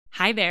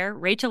Hi there,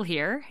 Rachel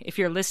here. If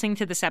you're listening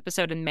to this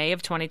episode in May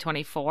of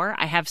 2024,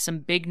 I have some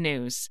big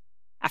news.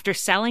 After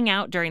selling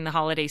out during the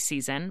holiday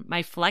season,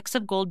 my Flecks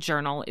of Gold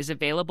journal is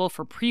available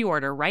for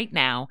pre-order right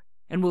now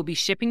and will be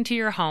shipping to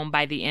your home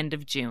by the end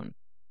of June.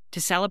 To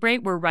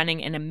celebrate, we're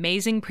running an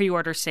amazing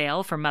pre-order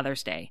sale for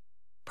Mother's Day.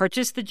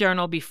 Purchase the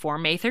journal before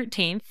May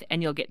 13th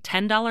and you'll get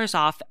 $10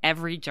 off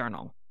every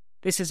journal.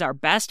 This is our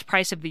best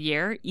price of the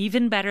year,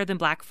 even better than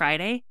Black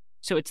Friday,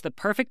 so it's the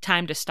perfect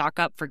time to stock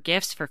up for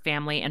gifts for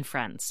family and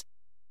friends.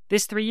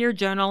 This 3-year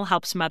journal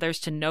helps mothers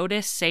to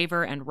notice,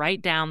 savor, and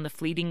write down the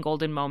fleeting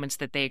golden moments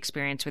that they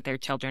experience with their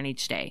children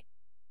each day.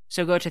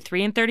 So go to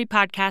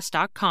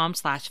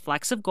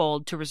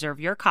 3in30podcast.com/flecksofgold to reserve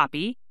your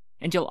copy,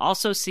 and you'll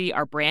also see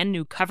our brand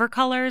new cover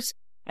colors,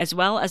 as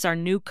well as our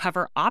new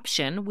cover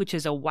option, which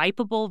is a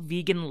wipeable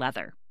vegan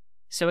leather.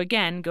 So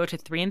again, go to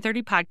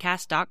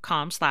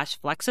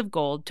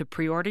 3in30podcast.com/flecksofgold to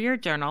pre-order your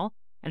journal,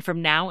 and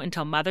from now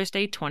until Mother's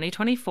Day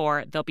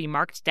 2024, they'll be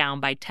marked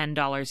down by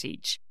 $10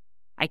 each.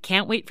 I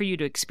can't wait for you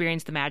to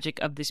experience the magic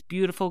of this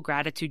beautiful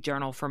gratitude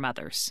journal for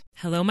mothers.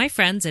 Hello, my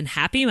friends, and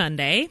happy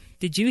Monday.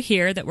 Did you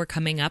hear that we're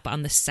coming up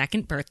on the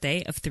second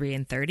birthday of 3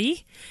 in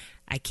 30?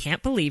 I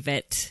can't believe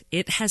it.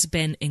 It has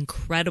been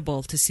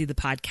incredible to see the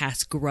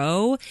podcast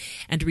grow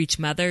and reach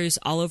mothers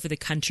all over the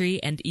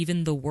country and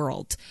even the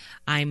world.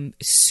 I'm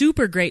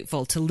super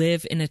grateful to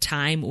live in a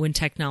time when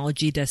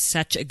technology does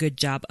such a good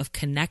job of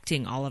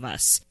connecting all of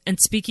us. And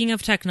speaking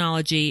of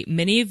technology,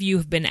 many of you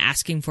have been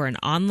asking for an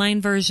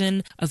online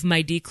version of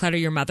my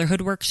Declutter Your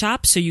Motherhood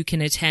workshop so you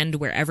can attend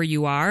wherever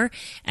you are.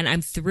 And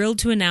I'm thrilled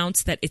to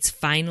announce that it's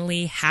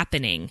finally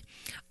happening.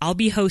 I'll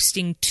be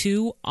hosting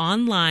 2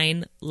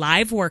 online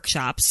live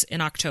workshops in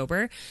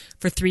October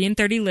for 3 in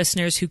 30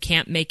 listeners who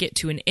can't make it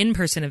to an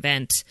in-person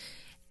event.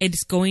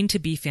 It's going to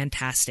be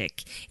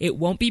fantastic. It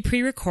won't be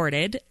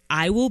pre-recorded.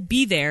 I will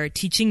be there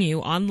teaching you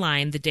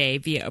online the day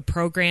via a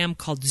program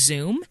called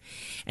Zoom,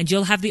 and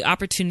you'll have the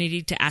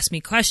opportunity to ask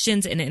me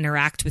questions and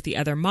interact with the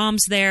other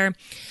moms there.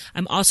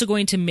 I'm also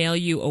going to mail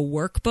you a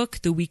workbook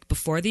the week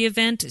before the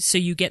event so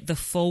you get the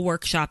full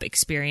workshop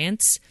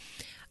experience.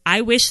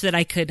 I wish that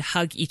I could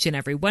hug each and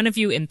every one of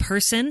you in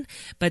person,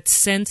 but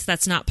since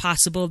that's not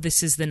possible,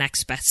 this is the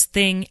next best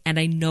thing, and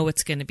I know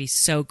it's going to be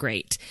so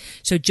great.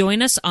 So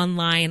join us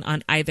online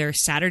on either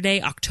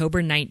Saturday,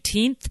 October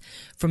 19th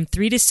from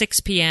 3 to 6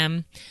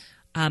 p.m.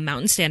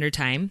 Mountain Standard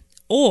Time,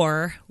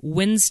 or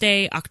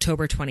Wednesday,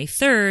 October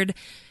 23rd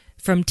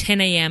from 10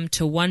 a.m.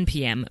 to 1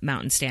 p.m.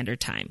 Mountain Standard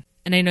Time.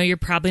 And I know you're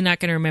probably not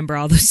going to remember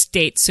all those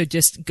dates, so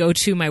just go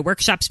to my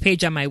workshops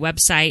page on my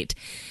website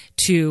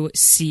to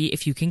see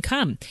if you can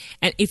come.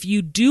 And if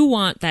you do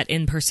want that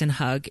in-person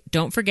hug,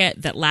 don't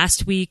forget that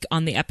last week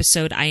on the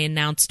episode, I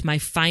announced my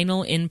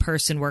final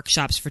in-person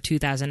workshops for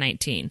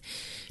 2019.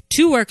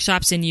 2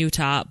 workshops in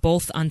Utah,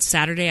 both on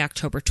Saturday,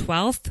 October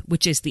 12th,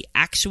 which is the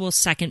actual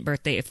second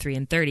birthday of 3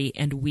 in 30,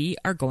 and we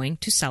are going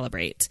to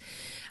celebrate.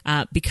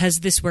 Because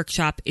this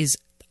workshop is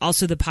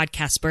also the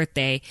podcast's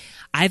birthday,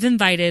 I've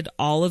invited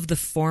all of the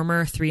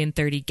former 3 in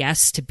 30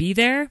 guests to be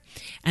there,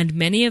 and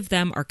many of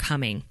them are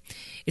coming.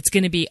 It's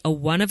going to be a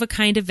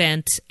one-of-a-kind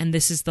event, and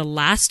this is the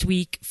last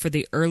week for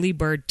the early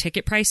bird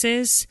ticket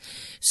prices.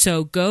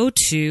 So go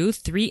to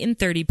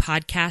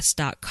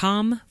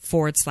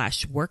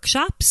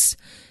 3in30podcast.com/workshops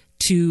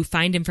to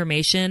find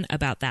information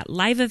about that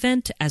live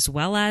event as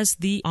well as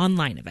the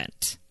online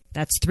event.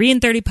 That's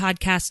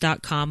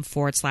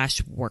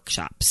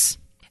 3in30podcast.com/workshops.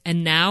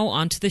 And now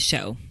on to the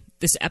show.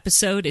 This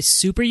episode is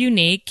super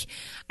unique.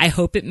 I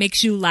hope it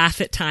makes you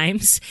laugh at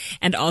times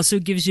and also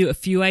gives you a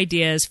few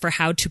ideas for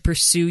how to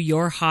pursue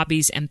your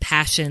hobbies and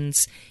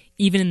passions,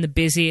 even in the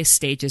busiest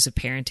stages of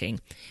parenting.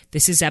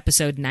 This is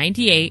episode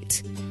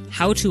 98,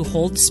 How to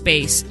Hold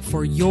Space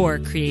for Your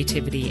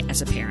Creativity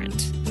as a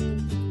Parent.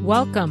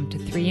 Welcome to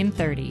 3 in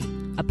 30,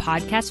 a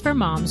podcast for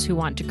moms who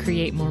want to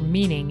create more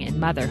meaning in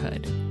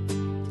motherhood.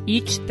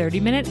 Each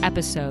 30-minute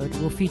episode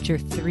will feature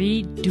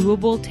 3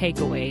 doable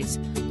takeaways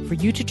for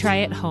you to try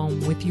at home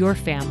with your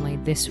family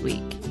this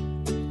week.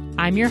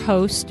 I'm your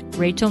host,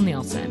 Rachel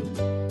Nielsen.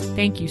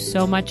 Thank you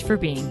so much for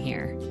being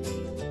here.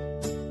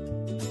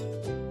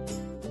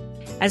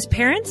 As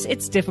parents,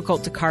 it's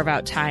difficult to carve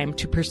out time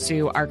to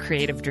pursue our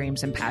creative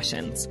dreams and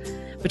passions.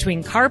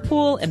 Between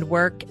carpool and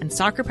work and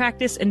soccer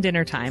practice and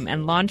dinner time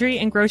and laundry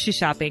and grocery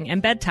shopping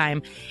and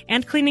bedtime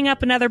and cleaning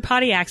up another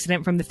potty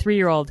accident from the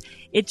 3-year-old,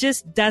 it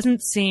just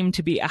doesn't seem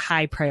to be a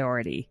high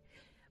priority.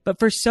 But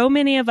for so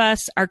many of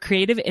us, our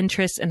creative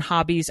interests and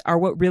hobbies are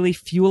what really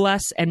fuel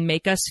us and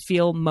make us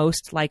feel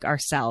most like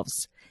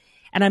ourselves.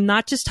 And I'm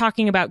not just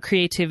talking about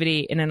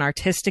creativity in an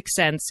artistic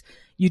sense.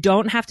 You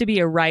don't have to be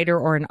a writer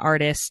or an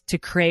artist to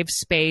crave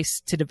space,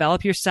 to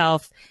develop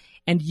yourself,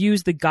 and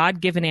use the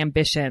God-given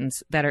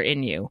ambitions that are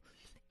in you.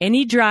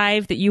 Any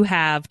drive that you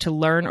have to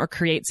learn or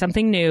create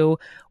something new,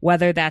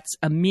 whether that's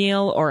a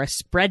meal or a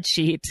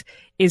spreadsheet,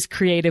 is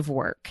creative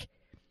work.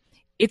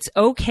 It's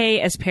okay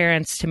as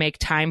parents to make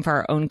time for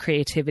our own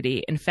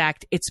creativity. In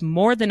fact, it's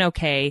more than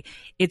okay.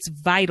 It's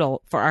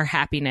vital for our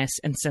happiness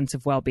and sense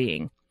of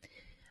well-being.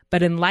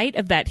 But in light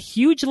of that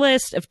huge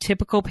list of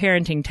typical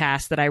parenting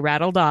tasks that I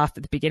rattled off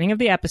at the beginning of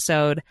the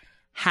episode,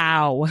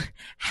 how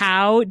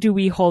do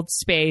we hold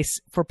space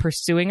for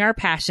pursuing our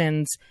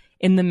passions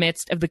in the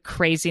midst of the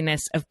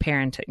craziness of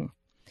parenting?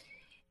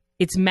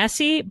 It's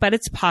messy, but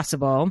it's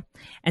possible.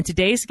 And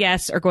today's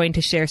guests are going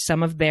to share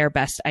some of their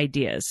best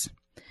ideas.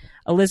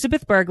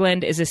 Elizabeth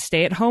Bergeland is a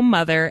stay-at-home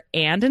mother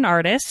and an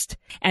artist,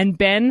 and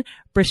Ben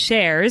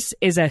Brashares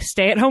is a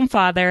stay-at-home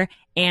father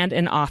and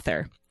an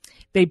author.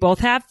 They both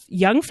have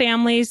young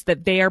families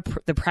that they are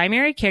the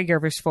primary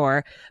caregivers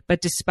for,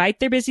 but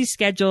despite their busy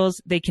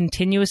schedules, they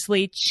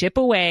continuously chip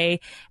away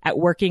at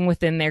working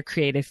within their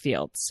creative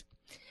fields.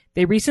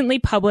 They recently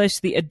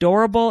published the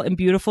adorable and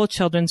beautiful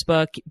children's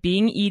book,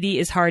 Being Edie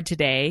is Hard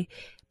Today,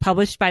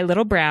 published by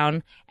Little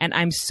Brown, and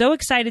I'm so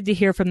excited to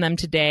hear from them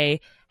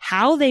today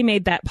how they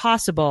made that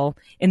possible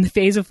in the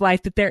phase of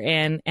life that they're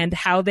in and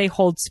how they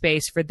hold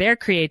space for their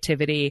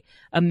creativity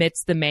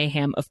amidst the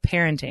mayhem of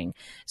parenting.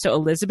 So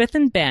Elizabeth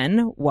and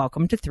Ben,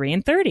 welcome to 3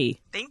 and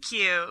 30. Thank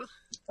you.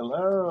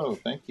 Hello.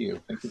 Thank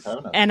you. Thank you for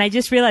having us. And I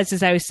just realized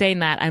as I was saying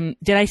that,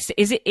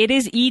 it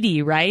is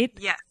Edie, right?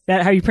 Yes.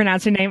 That how you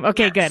pronounce her name?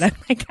 Okay, Yes. good. Oh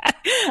my God.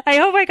 I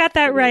hope I got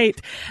that right.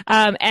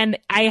 And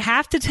I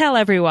have to tell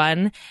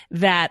everyone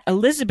that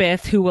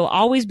Elizabeth, who will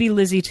always be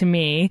Lizzie to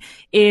me,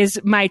 is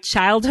my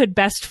childhood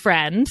best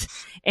friend.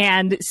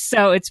 And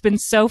so it's been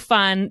so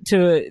fun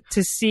to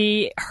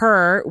see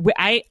her.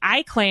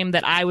 I claim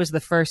that I was the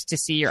first to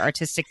see your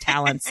artistic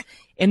talents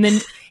in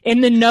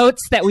the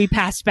notes that we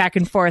passed back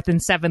and forth in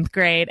 7th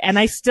grade. And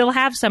I still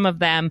have some of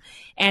them.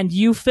 And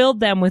you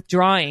filled them with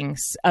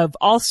drawings of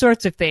all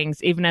sorts of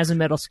things, even as a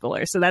middle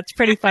schooler. So that's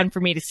pretty fun for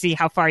me to see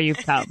how far you've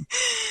come.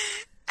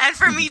 And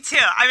for me too.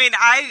 I mean,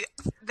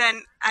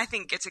 I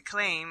think it's a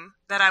claim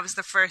that I was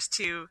the first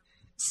to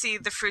see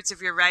the fruits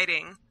of your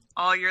writing,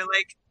 all your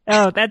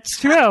Oh, that's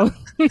true.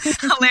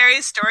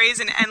 hilarious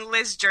stories and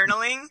endless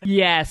journaling.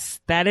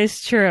 Yes, that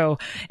is true.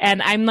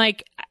 And I'm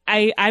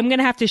going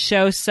to have to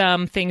show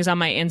some things on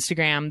my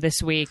Instagram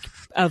this week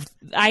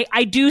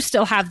I do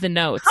still have the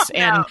notes. Oh,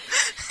 no.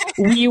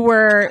 And we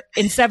were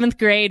in 7th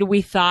grade.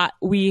 We thought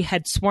we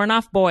had sworn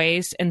off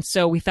boys. And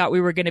so we thought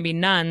we were going to be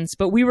nuns,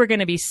 but we were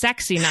going to be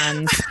sexy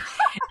nuns.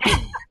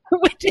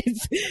 Which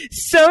is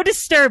so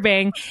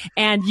disturbing.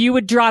 And you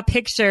would draw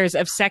pictures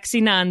of sexy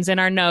nuns in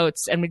our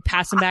notes and we'd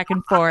pass them back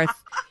and forth.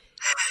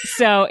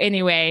 So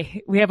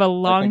anyway, we have a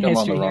long history. I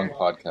think I'm on the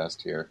wrong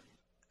podcast here.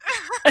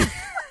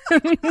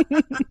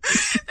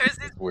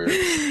 It's weird.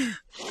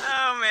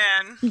 Oh,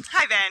 man.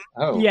 Hi, Ben.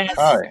 Oh, yes.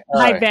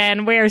 Hi,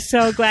 Ben. We are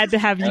so glad to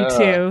have you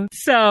too.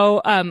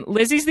 So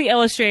Lizzie's the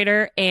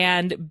illustrator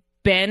and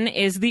Ben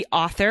is the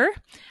author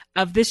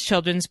of this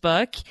children's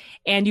book.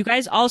 And you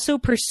guys also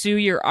pursue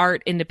your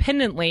art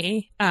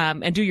independently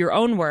and do your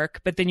own work,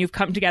 but then you've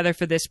come together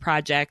for this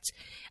project.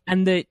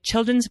 And the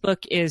children's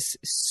book is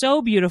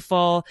so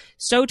beautiful,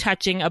 so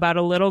touching about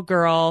a little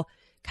girl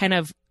kind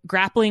of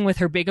grappling with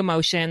her big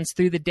emotions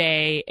through the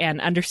day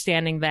and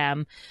understanding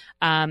them.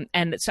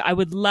 And so I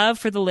would love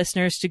for the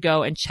listeners to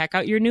go and check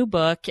out your new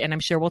book. And I'm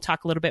sure we'll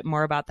talk a little bit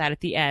more about that at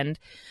the end.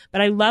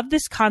 But I love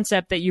this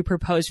concept that you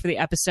proposed for the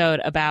episode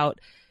about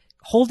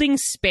holding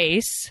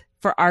space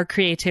for our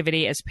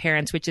creativity as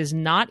parents, which is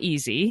not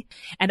easy.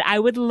 And I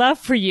would love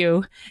for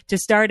you to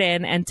start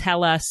in and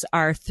tell us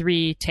our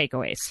 3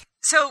 takeaways.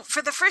 So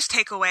for the first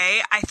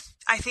takeaway,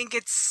 I think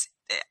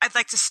I'd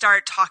like to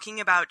start talking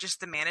about just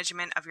the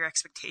management of your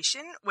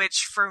expectation,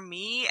 which for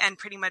me and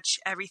pretty much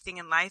everything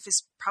in life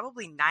is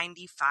probably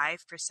 95%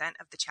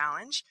 of the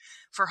challenge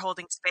for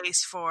holding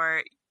space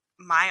for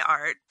my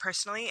art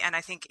personally. And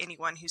I think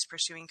anyone who's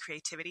pursuing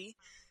creativity.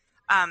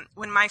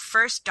 When my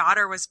first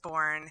daughter was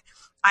born,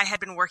 I had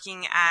been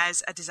working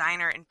as a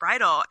designer in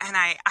bridal, and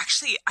I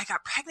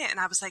got pregnant and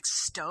I was like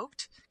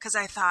stoked because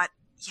I thought,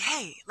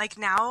 yay, like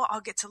now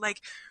I'll get to like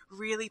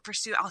really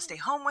pursue, I'll stay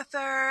home with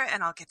her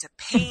and I'll get to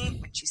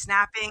paint when she's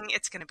napping.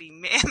 It's going to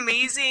be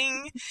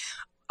amazing.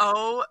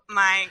 Oh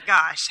my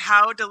gosh,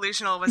 how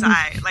delusional was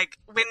I? Like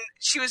when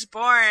she was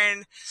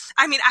born,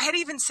 I mean, I had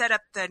even set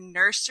up the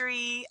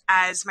nursery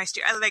as my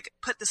studio. I like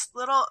put this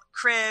little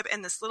crib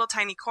in this little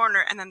tiny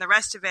corner, and then the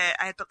rest of it,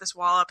 I had put this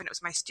wall up and it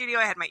was my studio.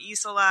 I had my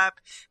easel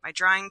up, my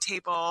drawing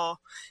table.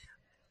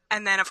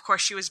 And then of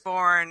course she was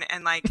born,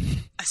 and like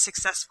a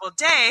successful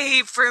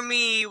day for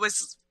me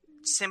was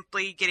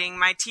simply getting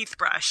my teeth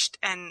brushed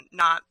and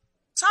not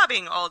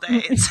sobbing all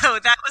day. And so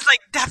that was like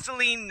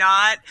definitely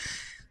not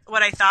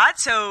what I thought.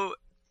 So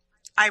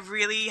I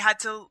really had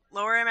to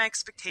lower my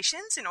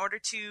expectations in order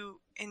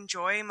to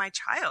enjoy my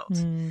child.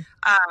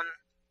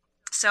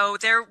 So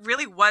there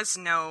really was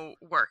no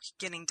work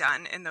getting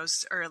done in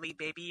those early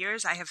baby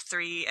years. I have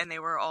 3 and they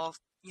were all,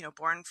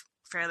 born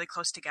fairly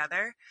close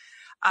together.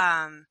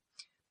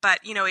 But,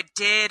 it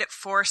did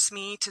force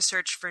me to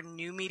search for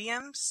new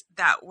mediums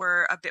that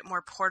were a bit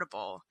more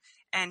portable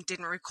and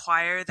didn't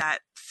require that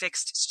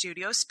fixed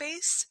studio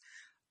space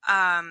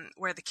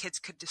where the kids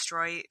could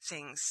destroy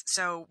things.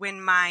 So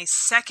when my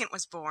second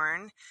was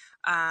born,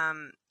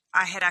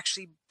 I had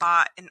actually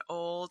bought an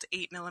old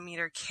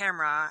 8mm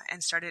camera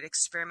and started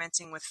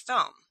experimenting with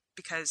film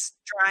because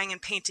drawing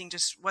and painting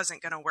just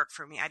wasn't going to work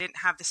for me. I didn't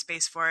have the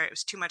space for it. It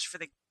was too much for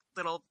the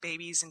little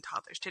babies and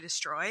toddlers to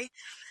destroy.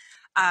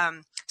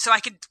 So I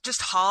could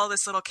just haul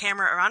this little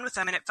camera around with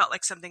them, and it felt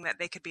like something that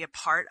they could be a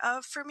part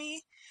of for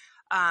me.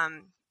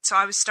 So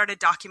I started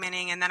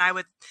documenting, and then I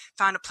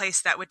found a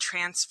place that would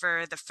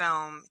transfer the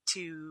film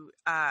to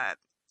a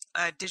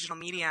digital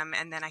medium,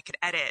 and then I could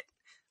edit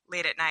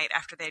late at night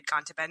after they had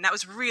gone to bed. And that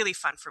was really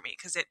fun for me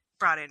because it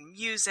brought in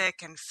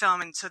music and film.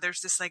 And so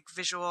there's this like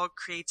visual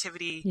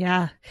creativity.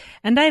 Yeah.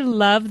 And I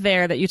love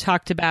there that you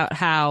talked about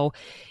how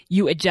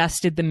you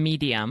adjusted the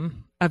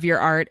medium of your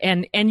art.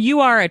 And you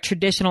are a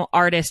traditional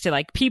artist.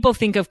 Like, people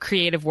think of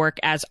creative work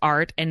as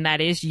art, and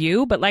that is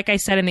you. But like I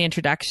said in the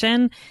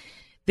introduction,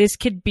 this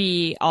could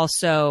be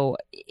also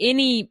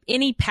any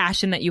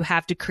passion that you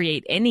have to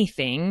create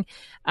anything.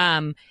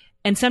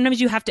 And sometimes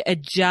you have to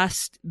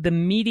adjust the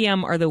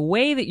medium or the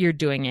way that you're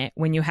doing it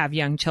when you have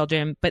young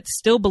children, but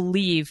still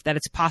believe that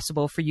it's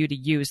possible for you to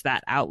use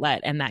that outlet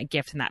and that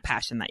gift and that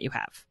passion that you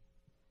have.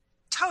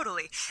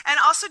 Totally. And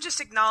also just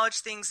acknowledge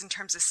things in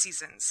terms of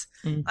seasons.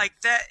 Like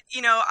that,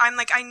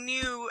 I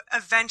knew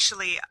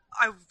eventually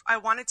I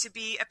wanted to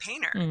be a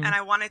painter and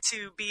I wanted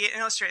to be an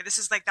illustrator.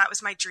 That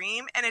was my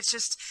dream. And it's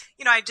just,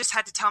 I just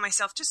had to tell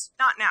myself, just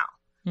not now.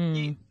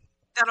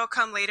 That'll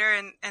come later.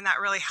 And that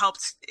really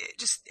helped,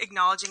 just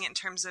acknowledging it in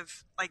terms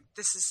of like,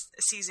 this is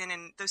a season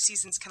and those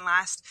seasons can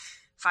last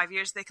 5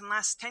 years. They can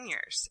last 10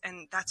 years,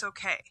 and that's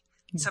okay.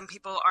 Some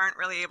people aren't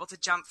really able to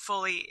jump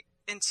fully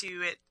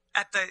into it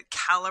at the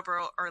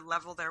caliber or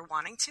level they're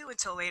wanting to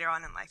until later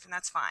on in life. And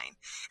that's fine.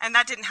 And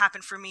that didn't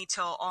happen for me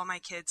till all my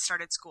kids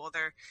started school.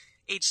 They're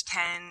age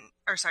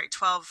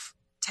 12,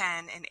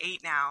 10, and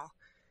 8 now.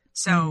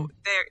 So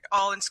they're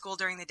all in school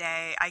during the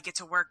day. I get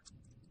to work,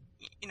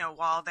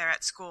 while they're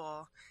at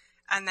school,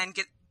 and then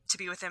get to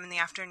be with them in the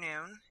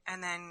afternoon,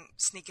 and then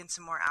sneak in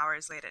some more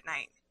hours late at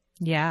night.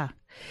 Yeah.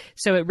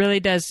 So it really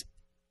does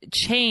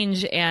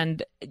change,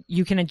 and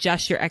you can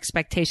adjust your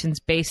expectations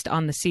based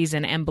on the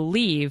season and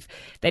believe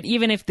that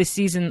even if the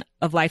season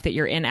of life that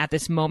you're in at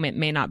this moment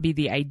may not be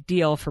the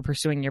ideal for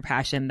pursuing your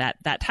passion,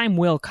 that time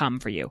will come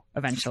for you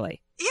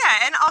eventually.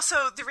 Yeah. And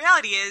also the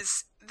reality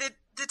is that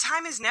the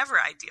time is never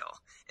ideal.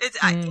 It's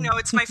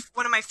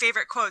one of my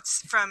favorite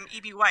quotes from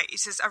E.B. White. He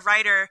says,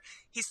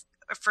 he's,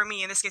 for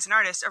me, in this case, an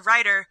artist, a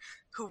writer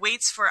who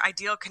waits for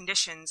ideal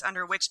conditions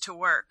under which to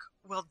work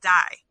will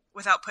die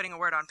without putting a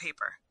word on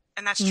paper.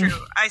 And that's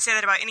true. I say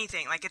that about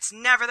anything. Like, it's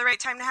never the right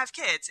time to have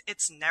kids.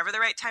 It's never the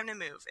right time to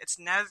move. It's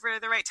never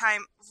the right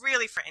time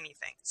really for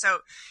anything. So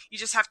you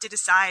just have to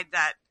decide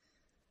that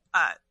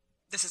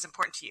this is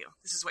important to you.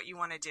 This is what you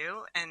want to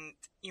do. And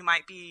you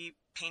might be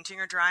painting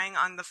or drawing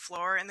on the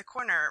floor in the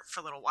corner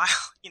for a little while,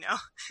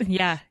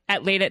 Yeah.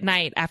 Late at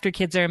night after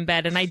kids are in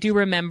bed. And I do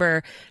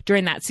remember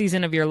during that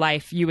season of your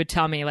life, you would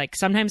tell me, like,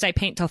 sometimes I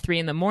paint till 3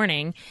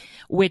 a.m,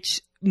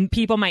 which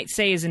people might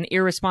say is an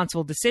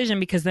irresponsible decision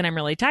because then I'm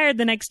really tired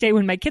the next day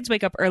when my kids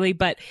wake up early,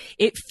 but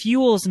it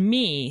fuels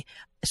me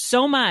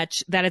so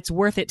much that it's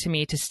worth it to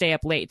me to stay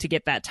up late to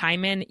get that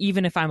time in,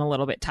 even if I'm a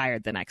little bit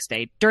tired the next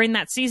day. During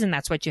that season,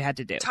 that's what you had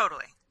to do.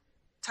 Totally.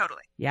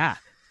 Yeah.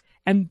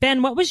 And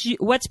Ben,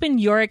 what's been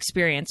your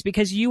experience?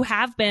 Because you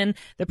have been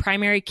the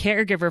primary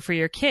caregiver for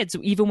your kids,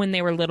 even when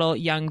they were little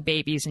young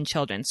babies and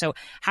children. So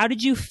how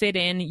did you fit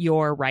in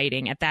your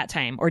writing at that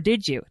time? Or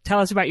did you? Tell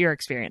us about your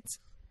experience.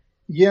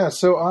 Yeah,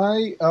 so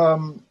I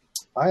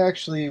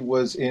actually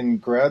was in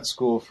grad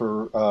school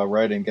for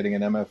writing, getting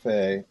an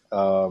MFA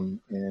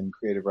in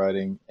creative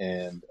writing,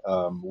 and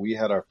we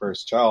had our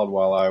first child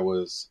while I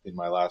was in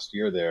my last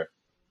year there.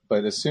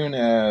 But as soon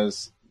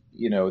as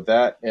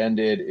that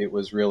ended, it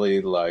was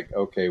really like,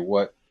 okay,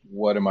 what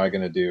am I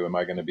going to do? Am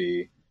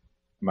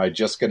I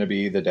just going to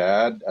be the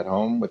dad at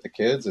home with the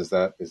kids? Is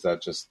that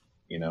just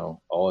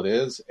all it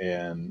is,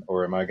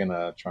 or am I going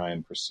to try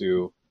and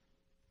pursue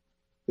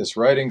this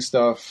writing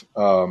stuff,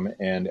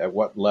 and at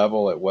what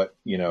level, at what,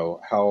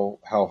 how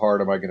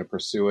hard am I going to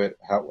pursue it?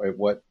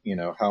 What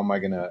am I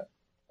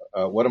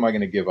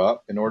going to give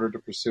up in order to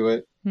pursue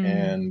it?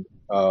 And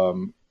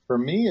for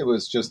me, it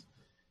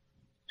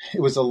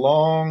was a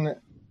long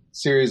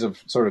series of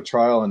sort of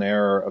trial and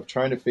error of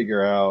trying to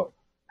figure out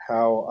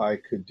how I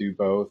could do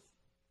both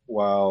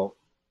while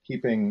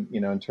keeping,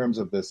 in terms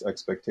of this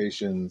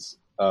expectations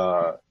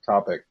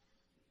topic,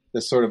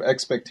 this sort of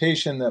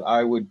expectation that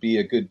I would be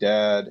a good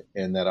dad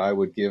and that I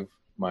would give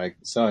my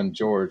son,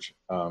 George,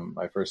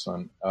 my first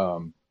son,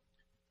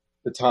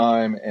 the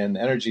time and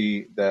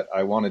energy that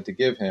I wanted to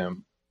give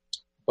him.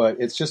 But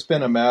it's just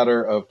been a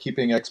matter of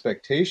keeping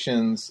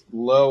expectations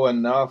low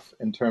enough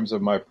in terms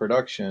of my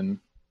production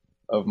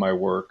of my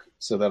work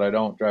so that I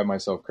don't drive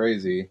myself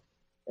crazy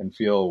and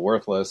feel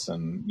worthless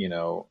and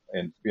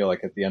feel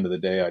like at the end of the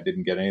day I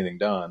didn't get anything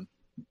done.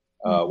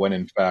 When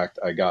in fact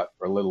I got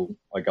a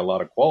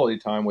lot of quality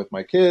time with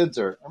my kids,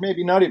 or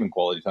maybe not even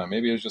quality time.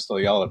 Maybe it was just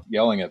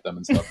yelling at them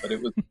and stuff, but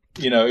it was,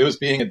 it was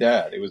being a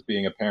dad. It was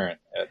being a parent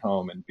at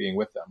home and being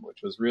with them,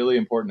 which was really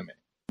important to me.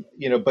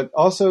 but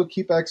also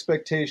keep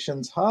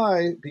expectations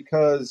high,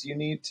 because you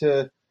need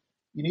to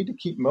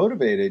keep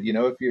motivated.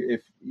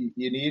 If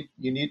you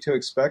need to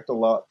expect a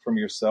lot from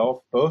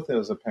yourself, both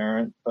as a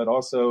parent, but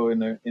also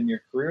in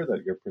your career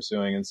that you're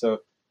pursuing. And so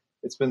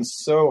it's been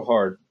so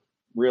hard.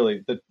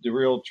 Really, the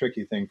real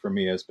tricky thing for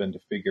me has been to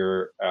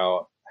figure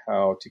out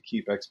how to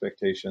keep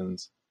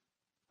expectations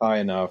high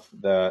enough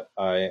that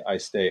I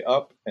stay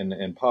up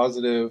and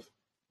positive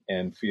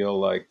and feel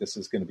like this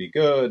is going to be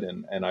good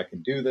and I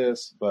can do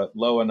this, but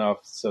low enough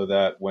so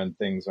that when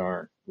things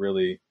aren't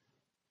really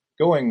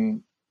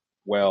going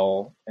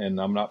well and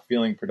I'm not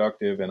feeling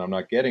productive and I'm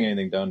not getting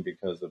anything done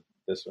because of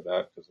this or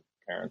that, because of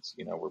parents,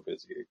 we're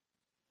busy,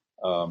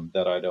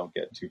 that I don't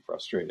get too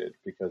frustrated,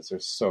 because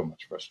there's so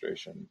much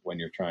frustration when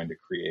you're trying to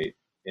create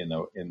in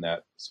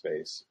that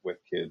space with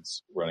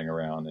kids running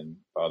around and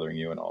bothering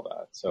you and all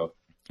that. So,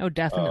 oh,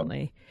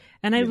 definitely.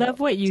 And I love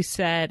what you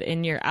said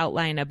in your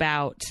outline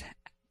about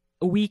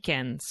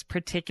weekends,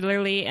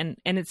 particularly, and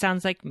it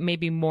sounds like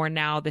maybe more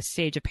now, the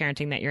stage of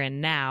parenting that you're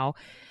in now.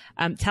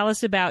 Tell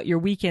us about your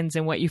weekends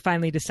and what you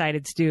finally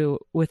decided to do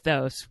with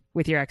those,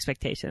 with your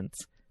expectations.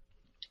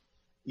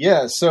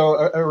 Yeah.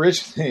 So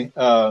originally,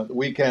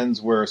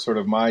 weekends were sort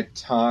of my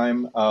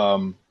time.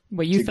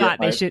 Well, you thought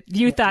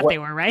they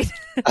were, right?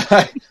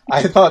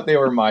 I thought they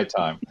were my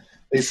time.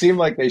 They seem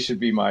like they should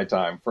be my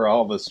time for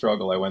all the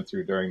struggle I went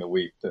through during the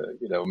week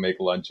to, make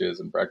lunches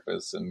and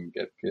breakfast and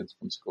get kids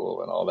from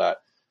school and all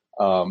that.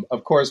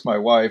 Of course, my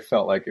wife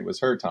felt like it was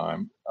her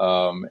time.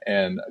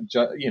 And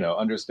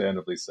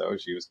understandably so.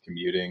 She was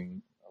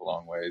commuting a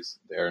long ways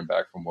there and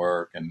back from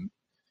work and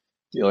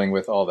dealing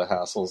with all the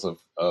hassles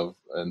of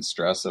and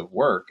stress of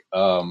work.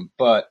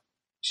 But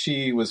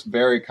she was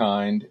very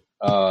kind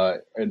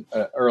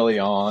early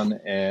on,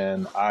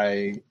 and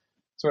I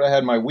sort of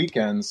had my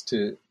weekends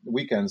to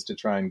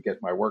try and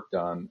get my work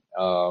done.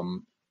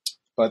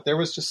 But there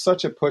was just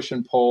such a push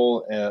and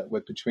pull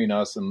between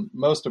us, and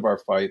most of our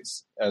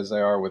fights, as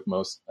they are with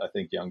most, I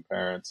think, young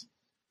parents,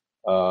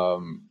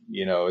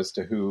 as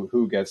to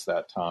who gets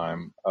that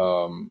time.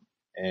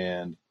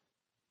 And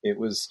it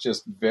was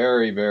just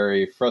very,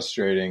 very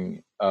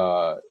frustrating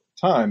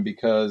time,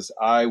 because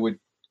I would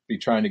be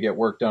trying to get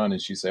work done,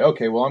 and she'd say,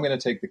 okay, well, I'm going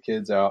to take the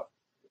kids out,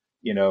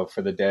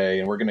 for the day,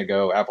 and we're going to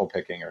go apple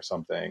picking or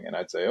something. And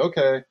I'd say,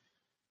 okay,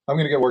 I'm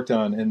going to get work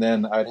done. And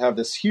then I'd have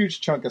this huge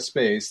chunk of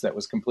space that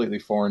was completely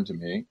foreign to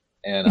me.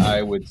 And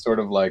I would sort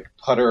of like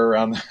putter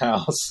around the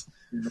house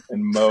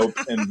and mope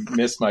and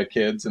miss my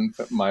kids and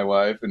my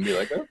wife and be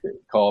like, okay,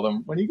 call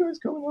them, when are you guys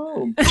coming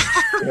home?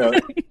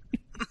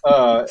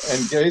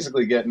 And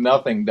basically get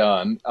nothing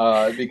done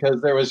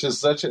because there was just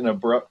such an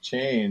abrupt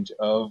change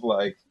of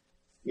like,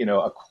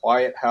 a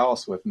quiet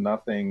house with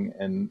nothing.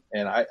 And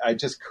I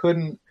just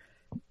couldn't.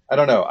 I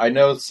don't know. I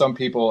know some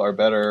people are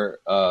better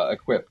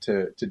equipped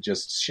to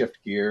just shift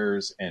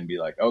gears and be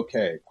like,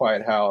 okay,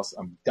 quiet house,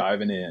 I'm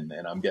diving in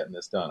and I'm getting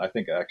this done. I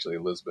think actually,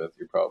 Elizabeth,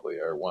 you probably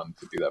are one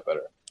to do that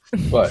better.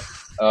 But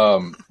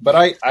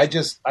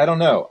I don't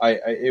know.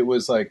 It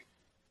was like,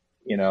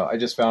 I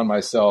just found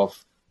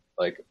myself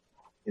like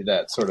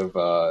that sort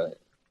of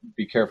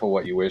be careful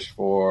what you wish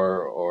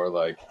for, or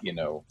like,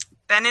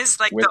 Ben is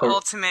like the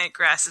ultimate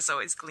grass is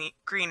always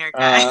greener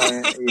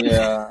guy.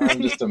 Yeah,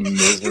 I'm just a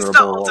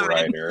miserable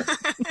writer.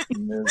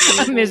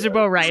 A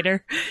miserable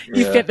writer.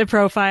 You fit the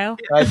profile.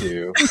 I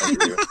do.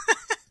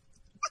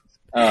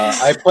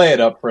 I play it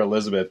up for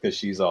Elizabeth because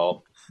she's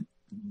all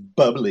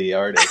bubbly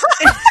artist.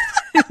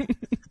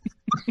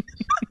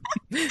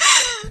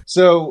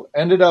 So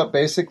ended up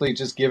basically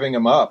just giving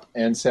him up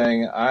and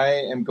saying, I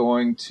am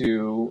going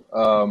to,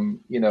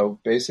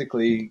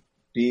 basically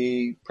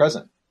be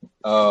present.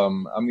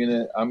 I'm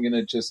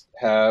gonna just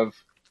have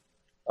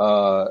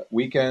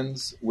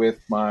weekends with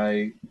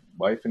my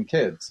wife and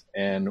kids,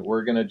 and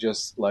we're gonna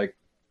just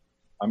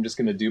I'm just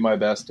gonna do my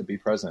best to be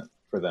present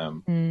for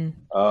them.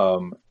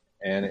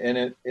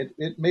 And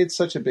it made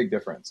such a big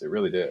difference. It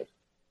really did.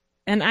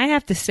 And I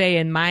have to say,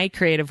 in my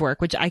creative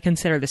work, which I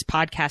consider this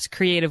podcast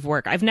creative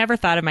work, I've never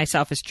thought of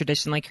myself as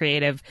traditionally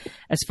creative,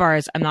 as far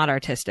as I'm not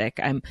artistic.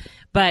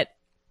 But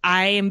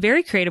I am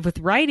very creative with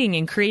writing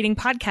and creating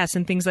podcasts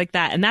and things like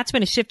that. And that's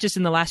been a shift just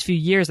in the last few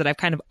years that I've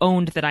kind of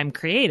owned that I'm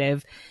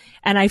creative.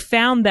 And I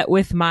found that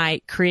with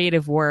my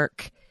creative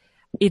work,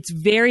 it's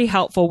very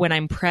helpful when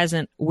I'm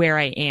present where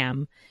I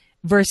am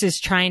versus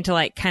trying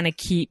to kind of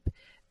keep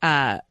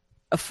a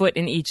foot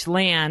in each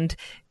land.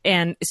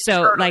 And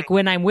so totally.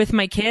 When I'm with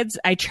my kids,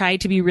 I try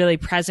to be really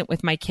present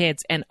with my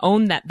kids and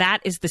own that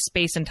is the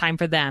space and time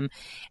for them.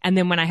 And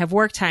then when I have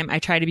work time, I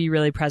try to be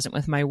really present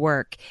with my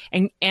work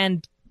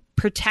and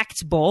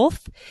protect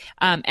both.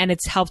 And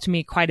it's helped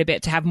me quite a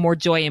bit to have more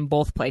joy in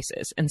both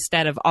places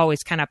instead of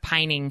always kind of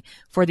pining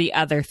for the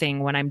other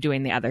thing when I'm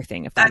doing the other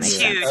thing, if that makes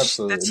sense.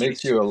 Absolutely. It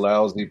makes you a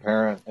lousy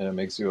parent and it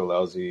makes you a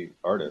lousy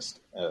artist.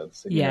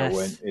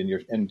 Yes. When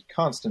you're in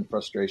constant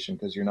frustration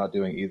because you're not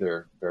doing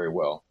either very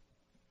well.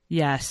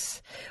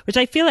 Yes. Which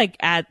I feel like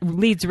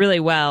leads really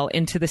well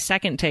into the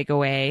second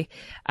takeaway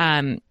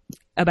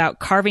about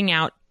carving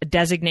out a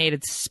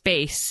designated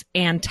space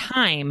and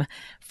time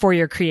for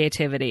your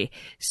creativity.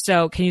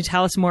 So can you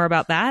tell us more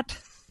about that?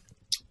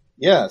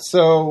 Yeah.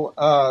 So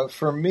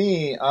for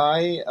me,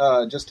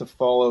 I just to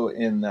follow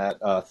in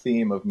that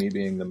theme of me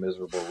being the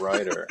miserable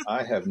writer,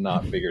 I have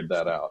not figured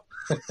that out.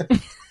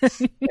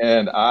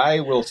 And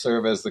I will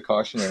serve as the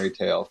cautionary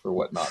tale for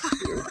what not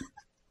to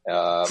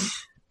do.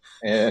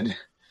 And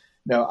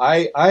no,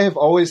 I have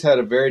always had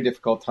a very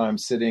difficult time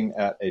sitting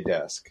at a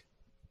desk,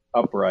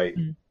 upright,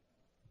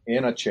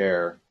 in a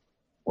chair,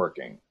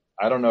 working.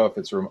 I don't know if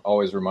it's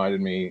always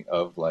reminded me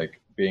of like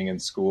being in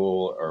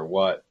school or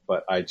what,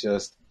 but I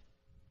just,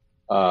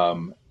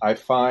 I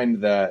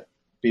find that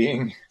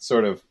being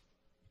sort of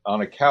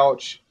on a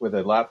couch with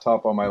a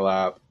laptop on my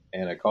lap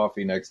and a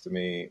coffee next to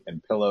me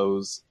and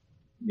pillows,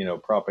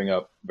 propping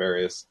up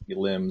various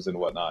limbs and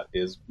whatnot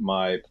is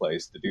my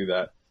place to do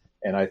that.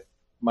 And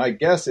my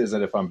guess is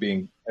that if I'm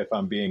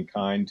being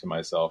kind to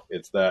myself,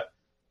 it's that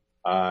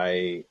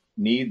I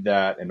need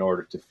that in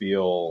order to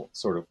feel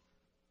sort of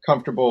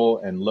comfortable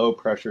and low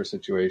pressure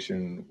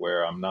situation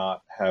where I'm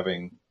not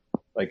having,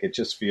 like, it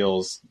just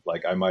feels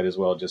like I might as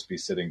well just be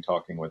sitting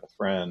talking with a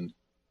friend.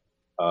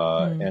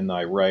 And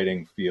my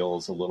writing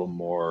feels a little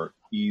more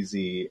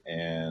easy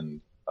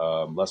and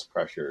less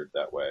pressured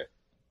that way.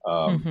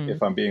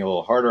 If I'm being a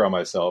little harder on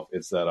myself,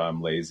 it's that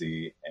I'm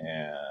lazy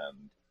and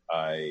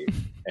I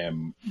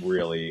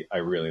really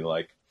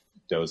like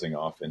dozing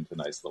off into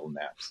nice little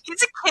naps.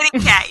 He's a kitty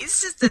cat.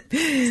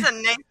 He's a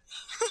nice.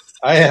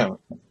 I am.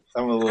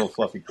 I'm a little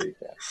fluffy kitty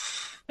cat.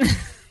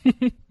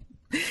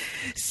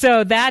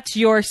 So that's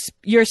your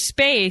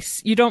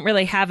space. You don't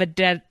really have a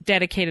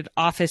dedicated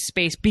office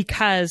space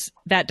because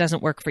that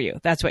doesn't work for you.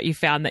 That's what you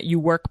found, that you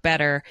work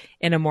better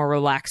in a more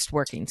relaxed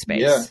working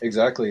space. Yeah,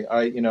 exactly.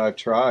 I've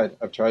tried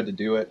to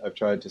do it. I've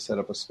tried to set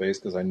up a space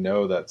because I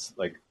know that's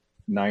like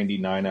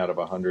 99 out of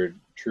 100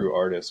 true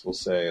artists will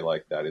say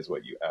like that is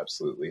what you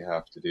absolutely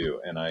have to do.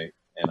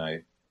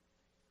 And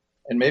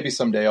maybe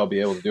someday I'll be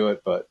able to do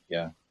it, but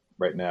yeah.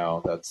 Right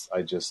now,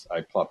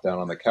 I plop down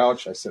on the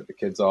couch. I set the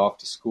kids off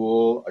to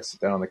school. I sit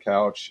down on the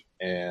couch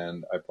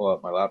and I pull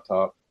out my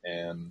laptop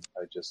and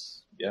that's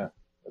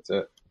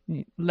it.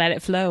 Let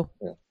it flow.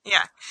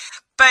 Yeah.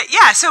 But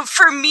yeah, so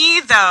for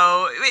me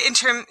though,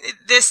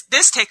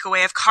 this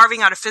takeaway of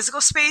carving out a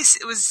physical space,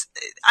 it was,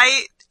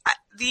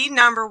 the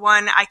number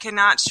one, I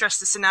cannot stress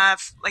this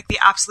enough, like the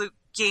absolute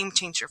game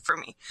changer for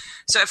me.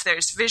 So if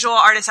there's visual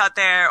artists out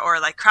there or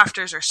like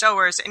crafters or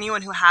sewers,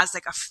 anyone who has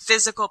like a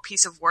physical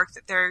piece of work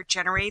that they're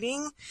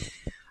generating,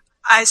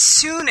 as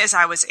soon as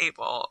I was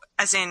able,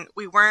 as in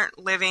we weren't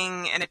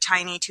living in a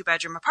tiny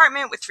 2-bedroom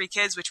apartment with 3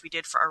 kids, which we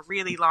did for a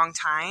really long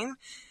time.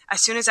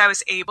 As soon as I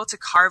was able to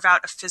carve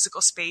out a physical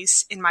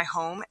space in my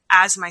home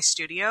as my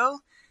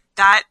studio,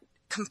 that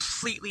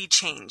completely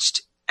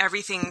changed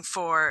everything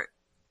for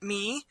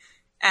me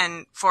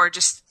and for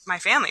just my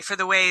family, for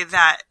the way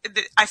that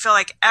I feel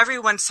like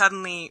everyone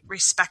suddenly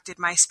respected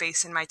my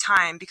space and my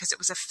time because it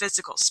was a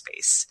physical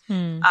space.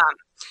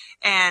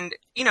 And,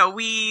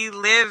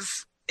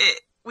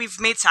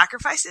 we've made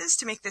sacrifices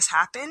to make this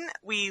happen.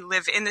 We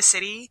live in the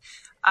city,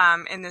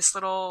 in this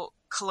little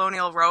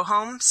colonial row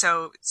home.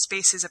 So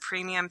space is a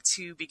premium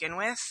to begin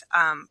with.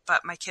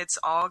 But my kids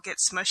all get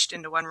smushed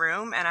into one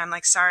room and I'm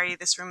like, sorry,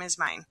 this room is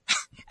mine.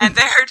 And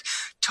they're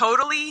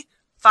totally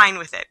fine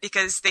with it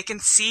because they can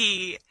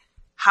see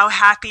how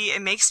happy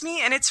it makes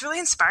me. And it's really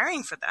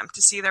inspiring for them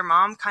to see their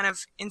mom kind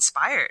of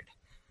inspired.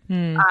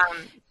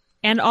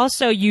 And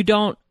also you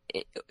don't,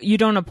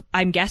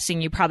 I'm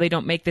guessing you probably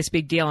don't make this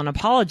big deal and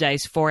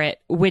apologize for it,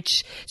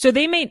 so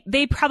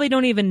they probably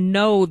don't even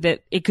know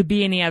that it could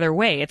be any other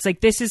way. It's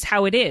like, this is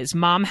how it is.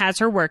 Mom has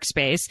her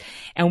workspace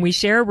and we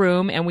share a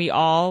room and we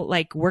all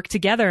like work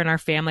together in our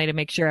family to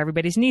make sure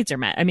everybody's needs are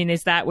met. I mean,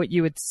 is that what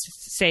you would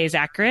say is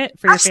accurate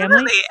for your family?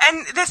 Absolutely.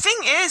 And the thing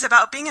is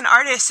about being an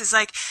artist is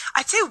like,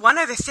 I'd say one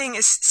other thing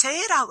is say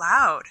it out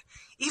loud.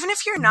 Even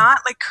if you're not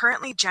like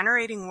currently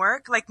generating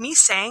work, like me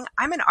saying,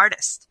 I'm an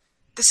artist.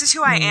 This is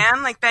who I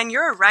am. Like, Ben,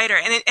 you're a writer.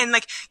 And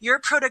like your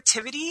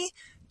productivity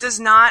does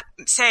not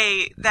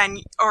say then,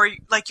 or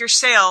like your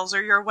sales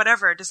or your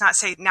whatever does not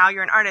say now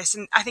you're an artist.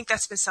 And I think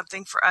that's been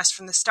something for us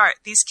from the start.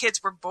 These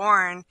kids were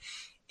born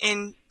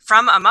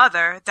from a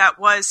mother that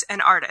was an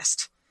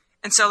artist.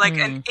 And so like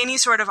any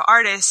sort of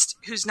artist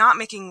who's not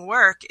making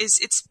work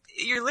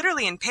you're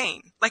literally in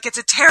pain. Like it's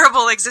a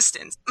terrible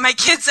existence. My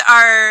kids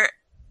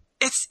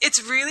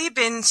it's really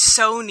been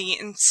so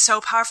neat and so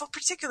powerful,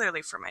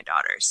 particularly for my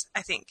daughters,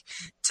 I think,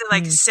 to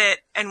like sit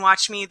and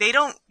watch me. They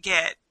don't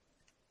get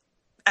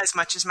as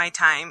much as my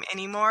time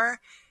anymore.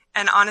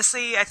 And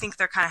honestly, I think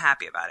they're kind of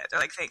happy about it. They're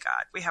like, thank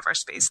God we have our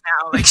space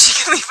now. Like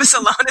she can leave us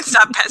alone and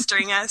stop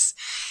pestering us.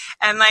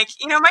 And like,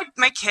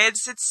 my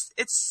kids,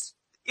 it's,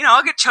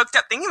 I'll get choked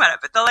up thinking about it,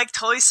 but they'll like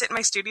totally sit in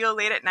my studio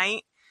late at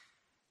night.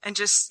 And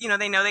just,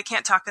 they know they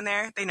can't talk in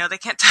there. They know they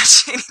can't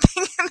touch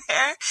anything in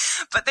there,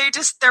 but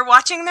they're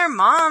watching their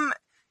mom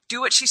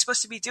do what she's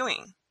supposed to be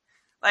doing.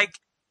 Like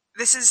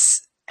this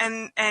is,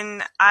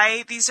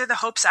 these are the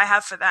hopes I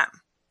have for them.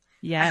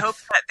 Yeah. I hope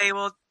that they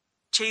will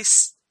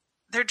chase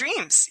their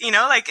dreams,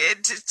 like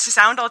to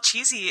sound all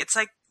cheesy. It's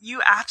like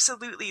You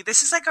absolutely,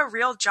 this is like a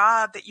real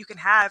job that you can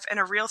have and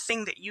a real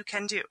thing that you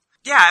can do.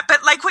 Yeah.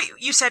 But like what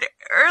you said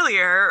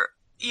earlier,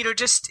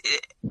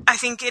 I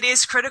think it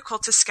is critical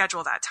to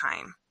schedule that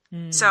time.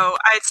 So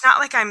it's not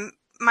like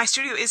my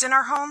studio is in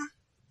our home,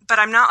 but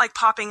I'm not like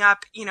popping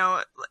up,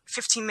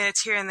 15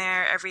 minutes here and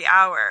there every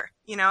hour.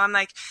 I'm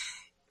like,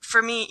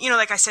 for me,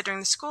 like I said, during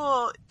the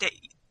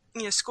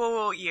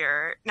school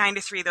year, 9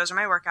 to 3, those are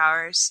my work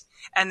hours.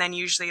 And then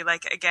usually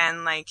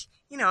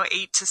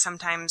 8 to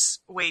sometimes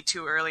way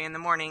too early in the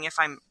morning if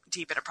I'm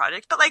deep in a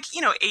project, but 8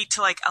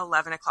 to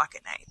 11 o'clock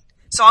at night.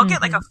 So I'll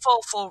get like a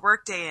full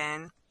work day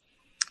in,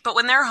 but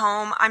when they're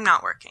home, I'm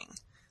not working.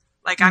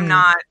 I'm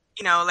not,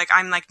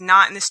 I'm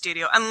not in the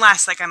studio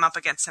unless I'm up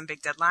against some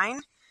big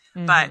deadline.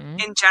 But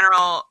in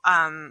general,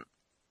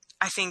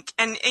 I think,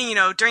 and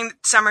during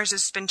summers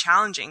it's been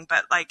challenging,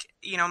 but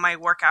my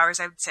work hours,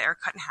 I would say, are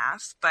cut in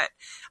half, but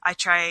I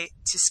try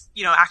to,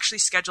 actually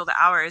schedule the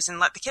hours and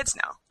let the kids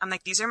know. I'm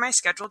like, these are my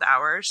scheduled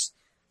hours.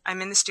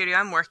 I'm in the studio.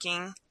 I'm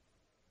working.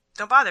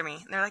 Don't bother me.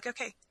 And they're like,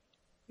 okay.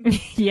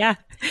 Yeah.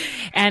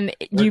 And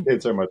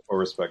kids are much more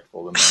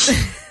respectful than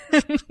mine.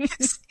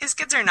 His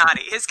kids are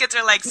naughty. His kids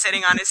are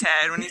sitting on his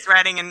head when he's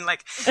writing and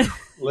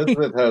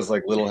Elizabeth has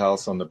Little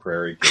House on the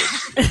Prairie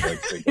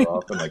kids. They go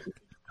off and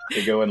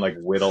they go and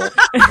whittle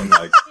and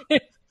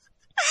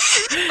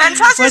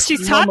well,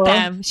 she's taught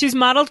them. She's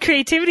modeled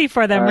creativity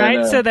for them,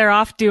 right? So they're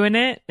off doing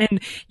it.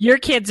 And your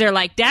kids are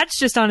like, Dad's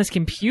just on his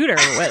computer.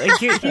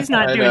 He's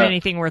not doing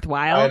anything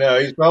worthwhile. I know.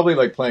 He's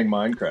probably playing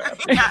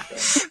Minecraft. Yeah.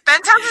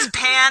 Ben's house is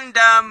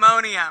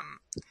pandemonium.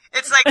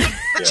 It's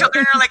the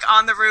children are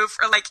on the roof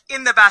or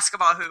in the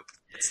basketball hoop.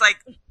 It's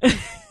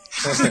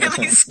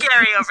really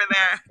scary over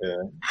there.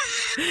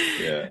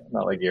 Yeah.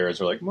 Not like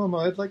yours are like, Mama,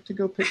 I'd like to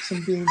go pick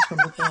some beans from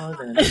the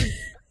garden.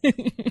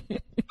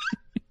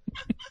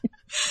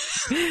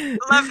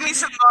 Love me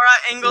some Laura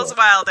Ingalls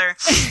Wilder.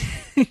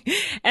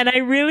 And I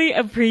really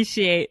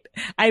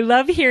I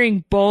love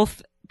hearing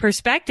both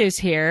perspectives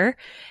here,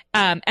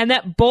 and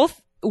that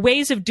both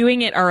ways of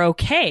doing it are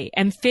okay,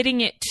 and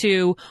fitting it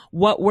to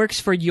what works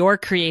for your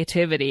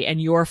creativity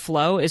and your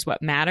flow is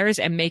what matters,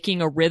 and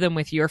making a rhythm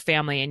with your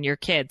family and your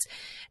kids.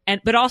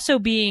 But also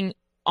being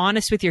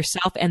honest with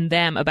yourself and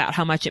them about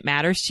how much it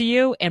matters to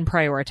you and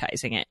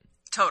prioritizing it.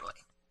 Totally.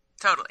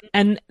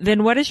 And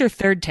then what is your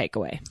third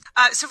takeaway?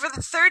 So for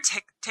the third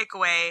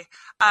takeaway,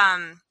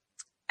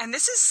 and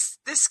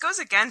this goes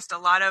against a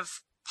lot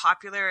of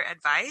popular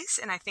advice,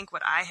 and I think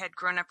what I had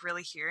grown up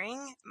really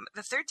hearing.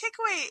 The third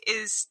takeaway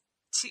is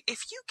to,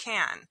 if you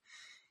can,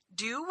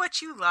 do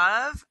what you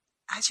love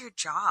as your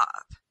job.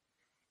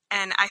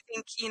 And I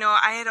think,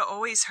 I had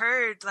always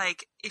heard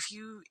if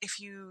you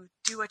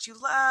do what you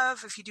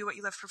love, if you do what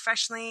you love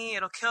professionally,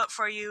 it'll kill it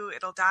for you,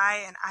 it'll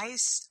die. And I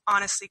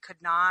honestly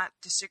could not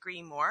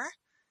disagree more.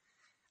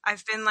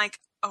 I've been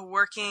a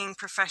working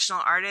professional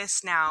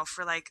artist now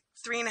for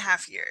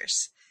 3.5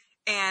 years,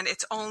 and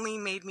it's only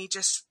made me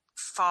just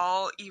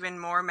fall even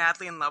more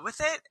madly in love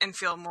with it and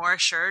feel more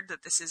assured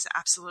that this is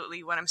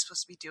absolutely what I'm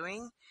supposed to be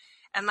doing.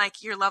 And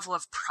your level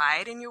of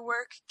pride in your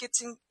work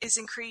is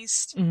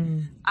increased.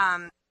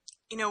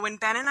 When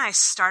Ben and I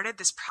started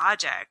this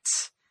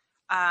project,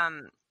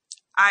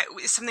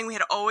 it's something we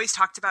had always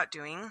talked about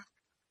doing.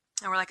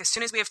 And we're like, as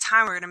soon as we have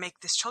time, we're going to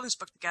make this children's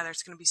book together.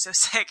 It's going to be so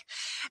sick.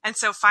 And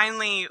so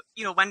finally,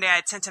 one day I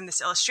had sent him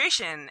this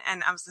illustration,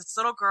 and I was this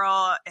little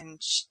girl, and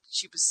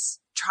she was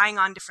trying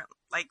on different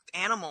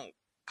animal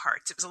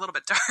parts. It was a little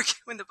bit dark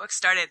when the book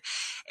started.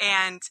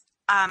 And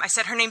I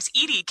said, her name's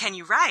Edie. Can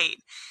you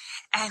write?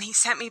 And he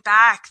sent me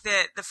back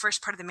the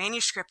first part of the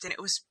manuscript, and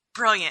it was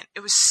brilliant.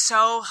 It was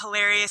so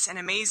hilarious and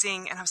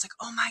amazing. And I was like,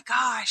 oh my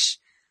gosh,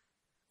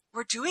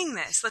 we're doing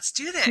this. Let's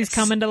do this. She's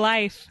coming to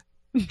life.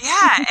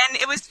 Yeah. And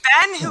it was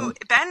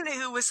Ben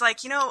who was like,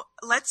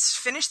 let's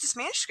finish this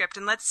manuscript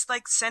and let's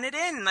send it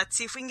in and let's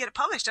see if we can get it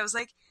published. I was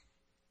like,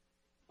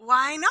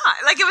 why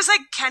not? It was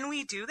can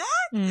we do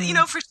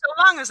that? For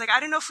so long, I was like, I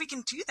don't know if we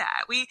can do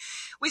that. We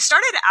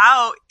started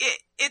out,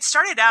 it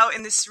started out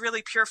in this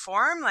really pure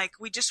form.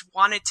 We just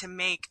wanted to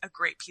make a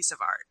great piece of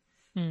art.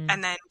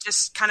 And then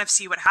just kind of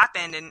see what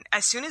happened. And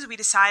as soon as we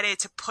decided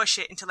to push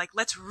it into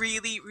let's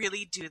really,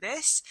 really do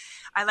this,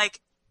 I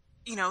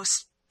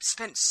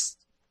spent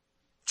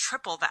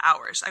triple the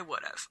hours I would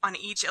have on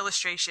each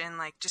illustration,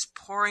 just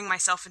pouring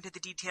myself into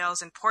the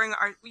details and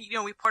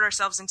we poured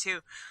ourselves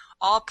into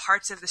all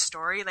parts of the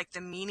story,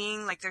 the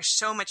meaning, there's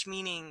so much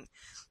meaning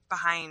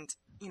behind,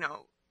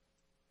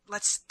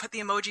 let's put the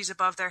emojis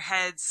above their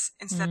heads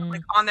instead of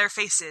on their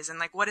faces,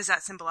 and what does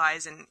that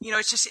symbolize? And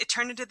it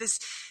turned into this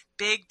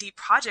big deep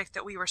project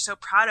that we were so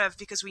proud of,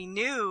 because we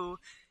knew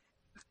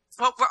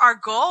what our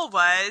goal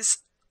was.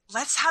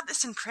 Let's have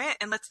this in print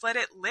and let's let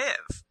it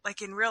live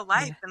in real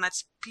life, and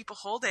let's people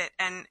hold it.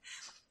 And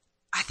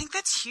I think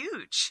that's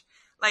huge.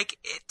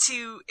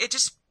 It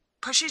just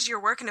pushes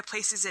your work into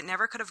places it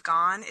never could have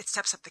gone. It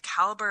steps up the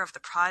caliber of the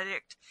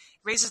product,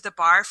 raises the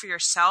bar for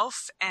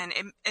yourself. And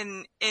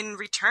in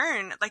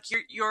return,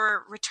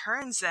 your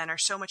returns then are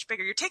so much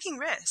bigger. You're taking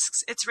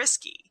risks. It's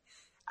risky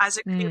as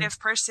a creative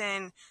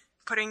person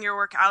putting your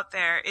work out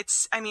there,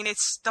 it's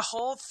the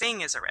whole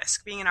thing is a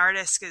risk. Being an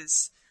artist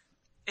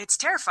it's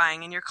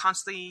terrifying, and you're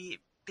constantly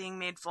being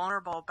made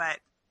vulnerable, but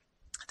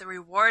the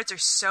rewards are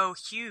so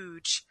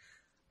huge.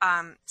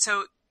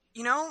 So,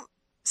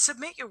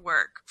 submit your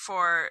work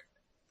for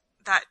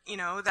that,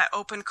 that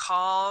open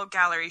call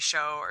gallery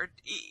show, or,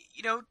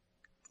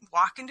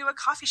 walk into a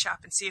coffee shop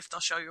and see if they'll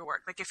show your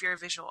work. Like if you're a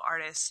visual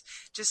artist,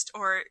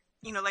 or,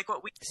 like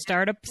what we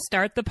start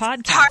the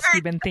podcast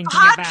you've been thinking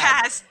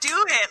about.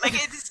 Do it. Like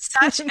it's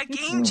such a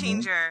game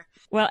changer.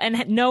 Well,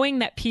 and knowing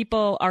that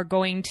people are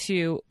going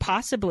to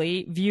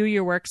possibly view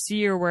your work, see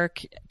your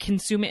work,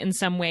 consume it in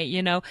some way,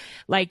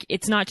 like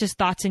it's not just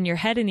thoughts in your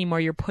head anymore.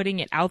 You're putting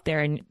it out there.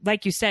 And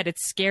like you said,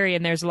 it's scary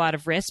and there's a lot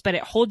of risk, but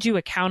it holds you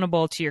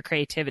accountable to your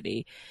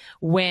creativity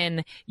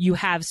when you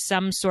have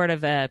some sort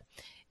of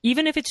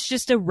even if it's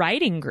just a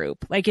writing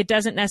group, like it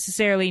doesn't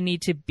necessarily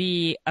need to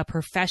be a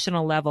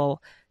professional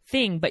level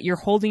thing, but you're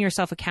holding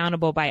yourself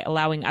accountable by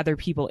allowing other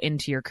people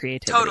into your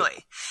creativity.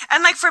 Totally.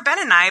 And like for Ben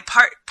and I,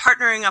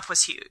 partnering up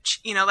was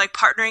huge. Like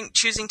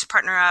choosing to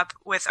partner up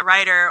with a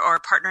writer or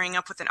partnering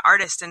up with an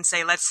artist and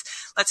say, let's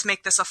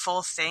make this a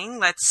full thing.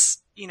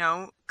 Let's,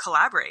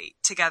 collaborate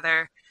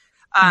together.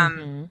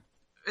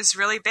 Is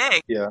really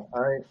big. Yeah.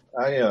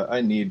 I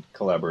need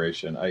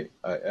collaboration.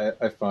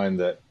 I find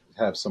that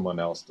have someone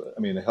else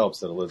it helps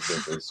that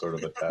Elizabeth is sort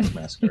of a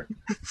taskmaster.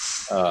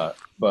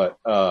 But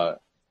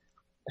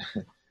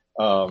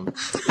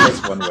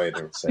that's one way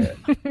to say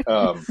it.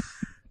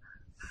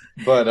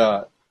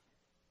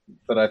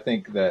 But I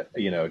think that,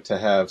 to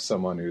have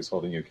someone who's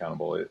holding you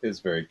accountable is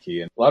very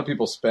key. And a lot of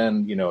people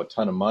spend, a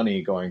ton of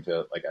money going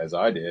to, like, as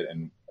I did,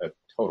 and a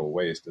total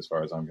waste as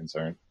far as I'm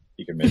concerned.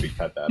 You can maybe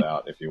cut that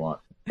out if you want,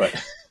 but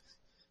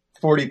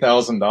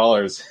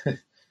 $40,000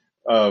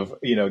 of,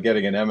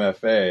 getting an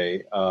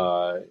MFA,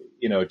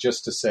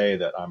 just to say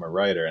that I'm a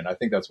writer. And I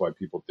think that's why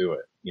people do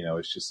it.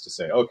 It's just to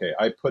say, okay,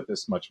 I put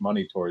this much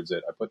money towards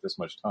it. I put this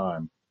much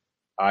time.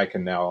 I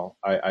now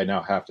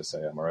have to say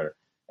I'm a writer.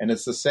 And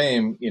it's the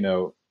same,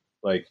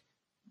 like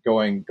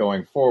going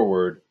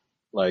forward,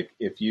 like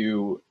if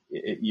you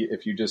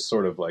just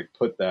sort of like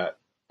put that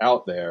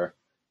out there,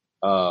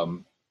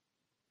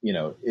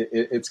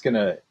 it's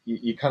gonna,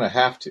 you kind of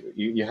have to,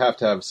 you have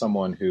to have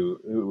someone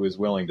who is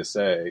willing to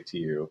say to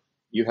you,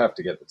 you have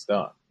to get this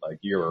done. Like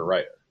you're a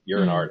writer,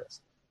 you're an artist,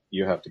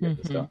 you have to get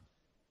this done.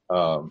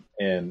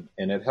 And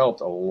it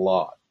helped a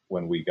lot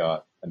when we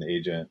got an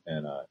agent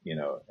and a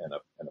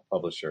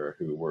publisher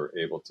who were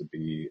able to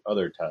be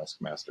other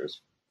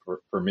taskmasters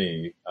for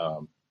me,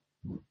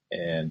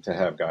 and to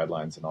have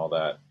guidelines and all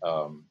that.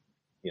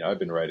 I've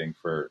been writing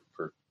for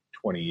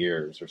 20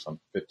 years or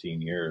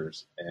 15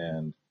 years,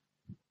 and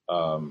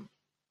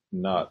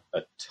not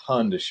a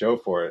ton to show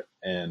for it.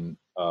 And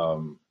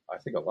I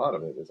think a lot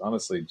of it is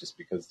honestly just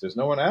because there's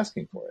no one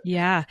asking for it.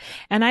 Yeah.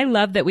 And I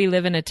love that we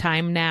live in a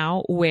time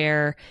now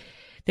where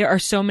there are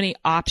so many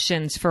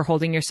options for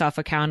holding yourself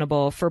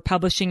accountable, for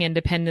publishing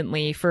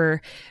independently,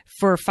 for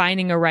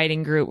finding a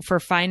writing group, for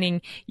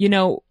finding,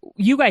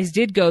 you guys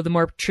did go the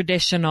more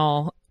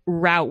traditional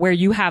route where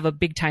you have a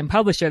big time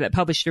publisher that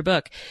published your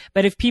book.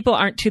 But if people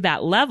aren't to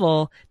that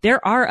level,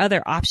 there are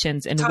other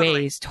options and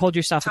ways to hold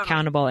yourself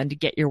accountable and to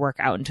get your work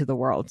out into the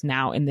world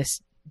now in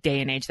this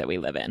day and age that we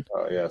live in.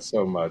 Oh yeah,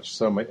 so much,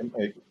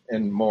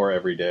 and more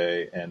every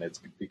day, and it's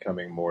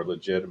becoming more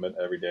legitimate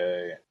every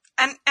day.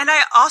 And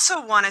I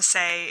also want to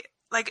say,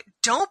 like,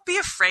 don't be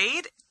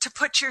afraid to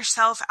put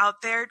yourself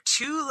out there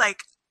to like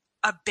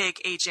a big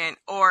agent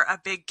or a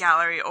big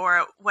gallery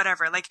or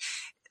whatever. Like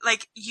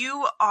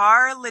you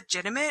are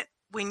legitimate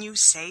when you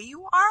say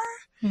you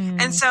are.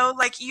 And so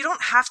like, you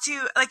don't have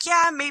to, like,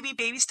 yeah, maybe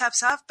baby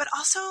steps up, but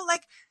also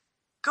like,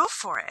 go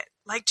for it.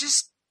 Like,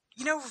 just,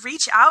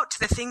 reach out to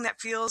the thing that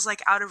feels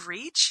like out of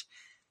reach.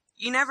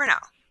 You never know.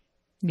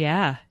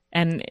 Yeah.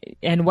 And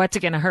what's it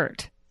going to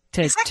hurt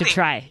to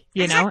try,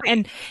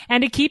 Exactly.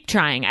 and to keep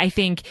trying. I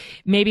think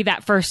maybe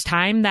that first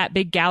time, that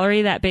big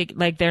gallery,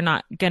 like they're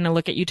not going to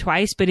look at you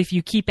twice, but if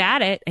you keep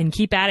at it and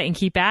keep at it and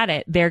keep at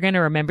it, they're going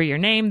to remember your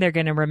name. They're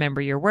going to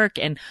remember your work,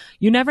 and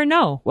you never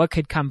know what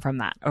could come from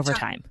that over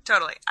time.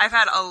 Totally. I've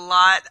had a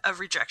lot of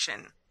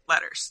rejection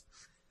letters,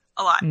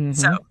 a lot.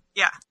 So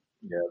yeah.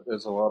 Yeah.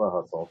 There's a lot of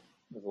hustle.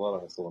 There's a lot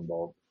of hustle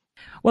involved.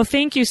 Well,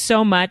 thank you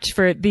so much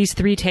for these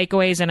 3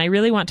 takeaways. And I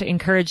really want to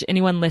encourage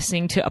anyone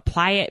listening to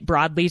apply it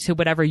broadly to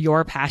whatever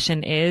your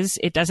passion is.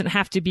 It doesn't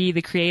have to be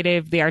the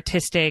creative, the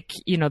artistic,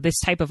 this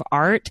type of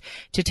art.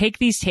 To take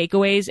these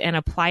takeaways and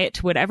apply it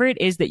to whatever it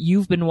is that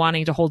you've been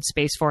wanting to hold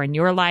space for in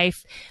your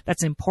life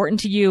that's important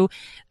to you.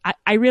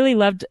 I really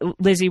loved,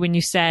 Lizzie, when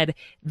you said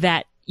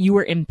that you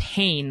were in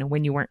pain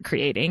when you weren't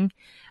creating.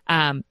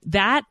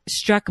 That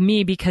struck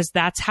me because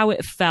that's how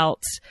it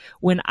felt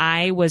when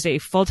I was a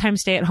full-time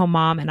stay-at-home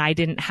mom and I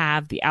didn't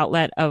have the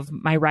outlet of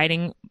my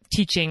writing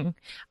teaching.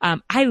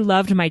 I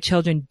loved my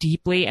children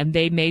deeply and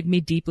they made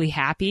me deeply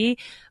happy,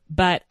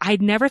 but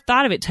I'd never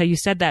thought of it till you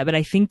said that. But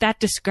I think that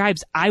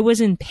describes, I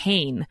was in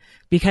pain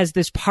because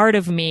this part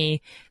of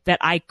me that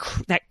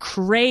that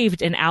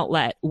craved an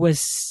outlet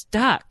was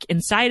stuck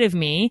inside of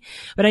me,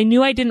 but I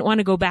knew I didn't want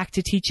to go back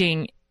to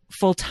teaching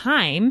full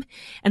time.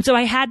 And so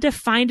I had to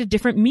find a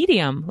different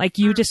medium like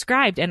you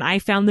described. And I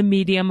found the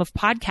medium of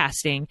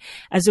podcasting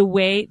as a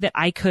way that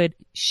I could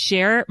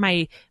share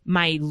my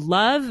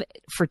love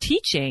for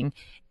teaching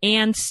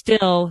and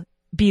still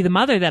be the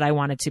mother that I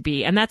wanted to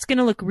be. And that's going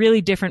to look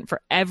really different for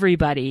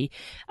everybody.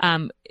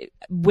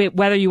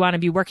 Whether you want to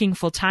be working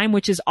full time,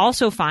 which is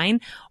also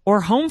fine,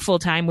 or home full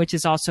time, which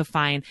is also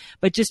fine,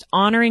 but just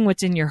honoring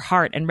what's in your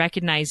heart and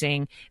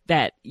recognizing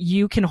that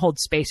you can hold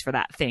space for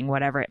that thing,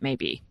 whatever it may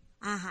be.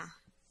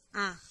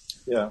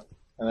 Yeah.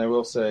 And I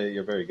will say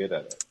you're very good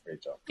at it.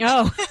 Great job.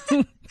 Oh,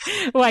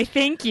 well, I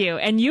thank you.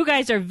 And you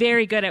guys are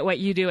very good at what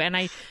you do. And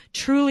I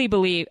truly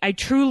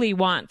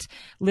want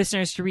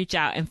listeners to reach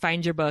out and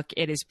find your book.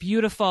 It is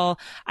beautiful.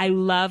 I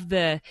love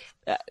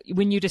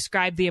when you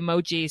describe the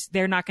emojis,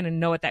 they're not going to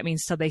know what that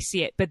means till they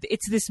see it. But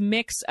it's this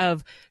mix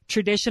of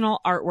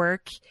traditional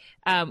artwork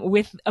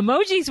with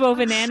emojis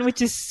woven in,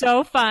 which is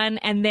so fun.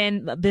 And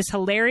then this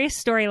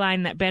hilarious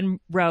storyline that Ben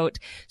wrote.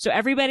 So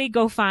everybody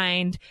go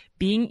find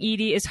Being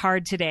Edie is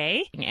Hard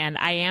Today. And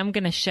I'm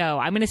going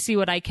to see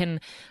what I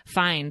can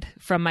find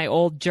from my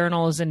old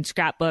journals and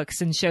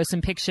scrapbooks and show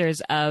some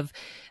pictures of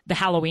the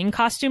Halloween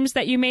costumes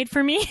that you made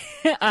for me.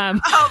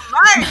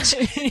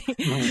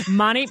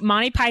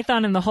 Monty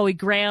Python and the Holy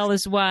Grail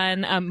is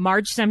one.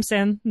 Marge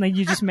Simpson, like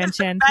you just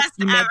mentioned,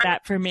 you made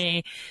that for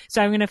me.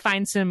 So I'm going to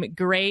find some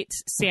great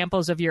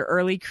samples of your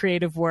early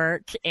creative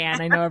work,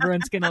 and I know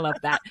everyone's going to love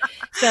that.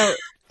 So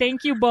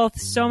thank you both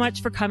so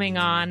much for coming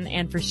on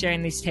and for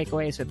sharing these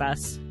takeaways with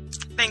us.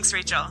 Thanks,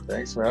 Rachel.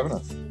 Thanks for having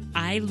us.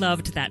 I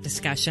loved that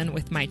discussion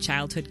with my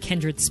childhood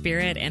kindred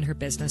spirit and her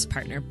business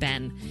partner,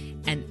 Ben.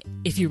 And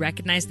if you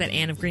recognize that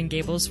Anne of Green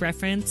Gables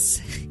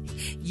reference,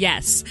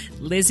 yes,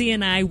 Lizzie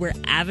and I were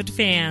avid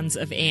fans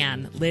of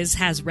Anne. Liz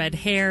has red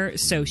hair,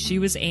 so she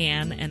was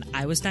Anne and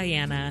I was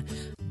Diana,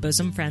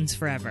 bosom friends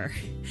forever.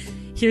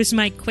 Here's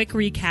my quick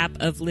recap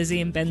of Lizzie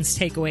and Ben's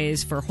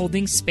takeaways for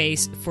holding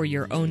space for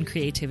your own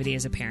creativity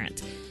as a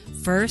parent.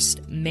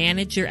 First,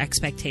 manage your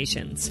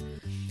expectations.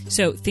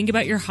 So think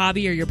about your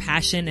hobby or your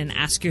passion and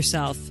ask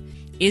yourself,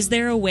 is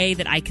there a way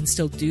that I can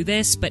still do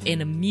this, but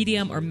in a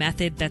medium or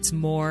method that's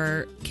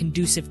more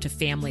conducive to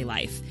family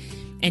life?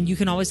 And you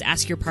can always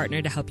ask your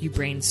partner to help you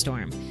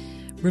brainstorm.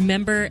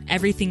 Remember,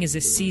 everything is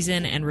a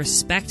season, and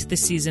respect the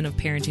season of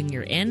parenting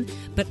you're in,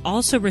 but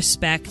also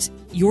respect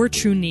your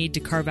true need to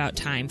carve out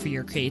time for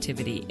your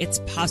creativity. It's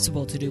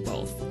possible to do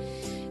both.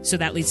 So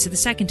that leads to the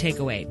second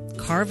takeaway.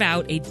 Carve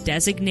out a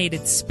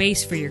designated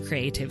space for your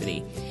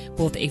creativity,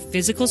 both a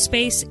physical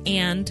space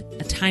and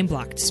a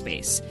time-blocked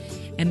space.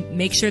 And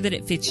make sure that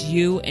it fits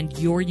you and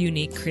your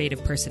unique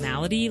creative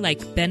personality.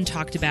 Like Ben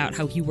talked about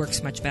how he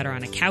works much better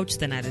on a couch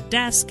than at a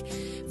desk.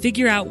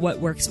 Figure out what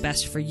works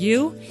best for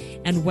you.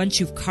 And once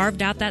you've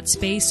carved out that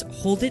space,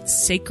 hold it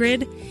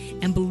sacred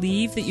and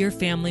believe that your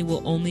family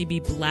will only be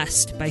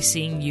blessed by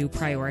seeing you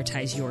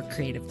prioritize your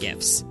creative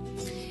gifts.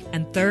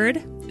 And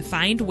third,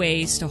 find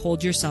ways to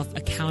hold yourself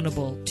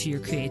accountable to your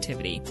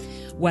creativity,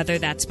 whether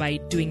that's by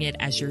doing it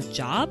as your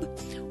job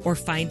or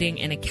finding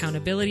an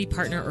accountability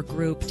partner or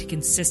group to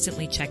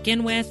consistently check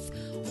in with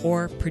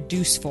or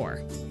produce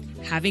for.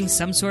 Having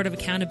some sort of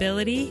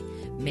accountability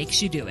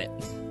makes you do it.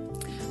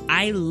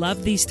 I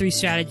love these 3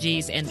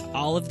 strategies and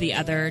all of the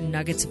other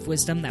nuggets of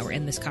wisdom that were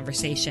in this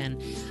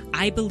conversation.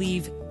 I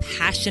believe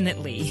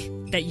passionately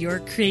that your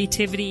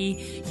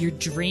creativity, your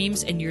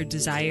dreams, and your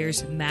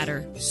desires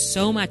matter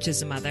so much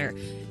as a mother,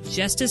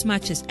 just as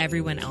much as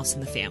everyone else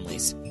in the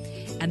families.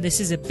 And this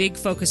is a big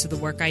focus of the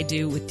work I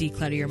do with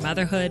Declutter Your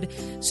Motherhood.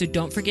 So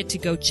don't forget to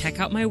go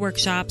check out my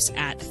workshops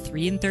at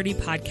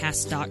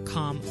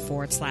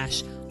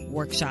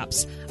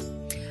 3in30podcast.com/workshops.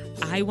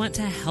 I want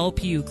to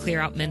help you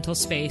clear out mental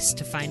space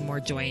to find more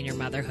joy in your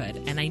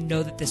motherhood. And I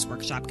know that this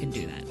workshop can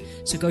do that.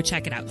 So go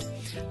check it out.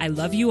 I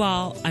love you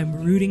all.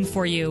 I'm rooting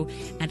for you.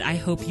 And I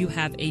hope you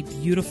have a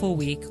beautiful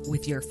week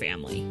with your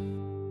family.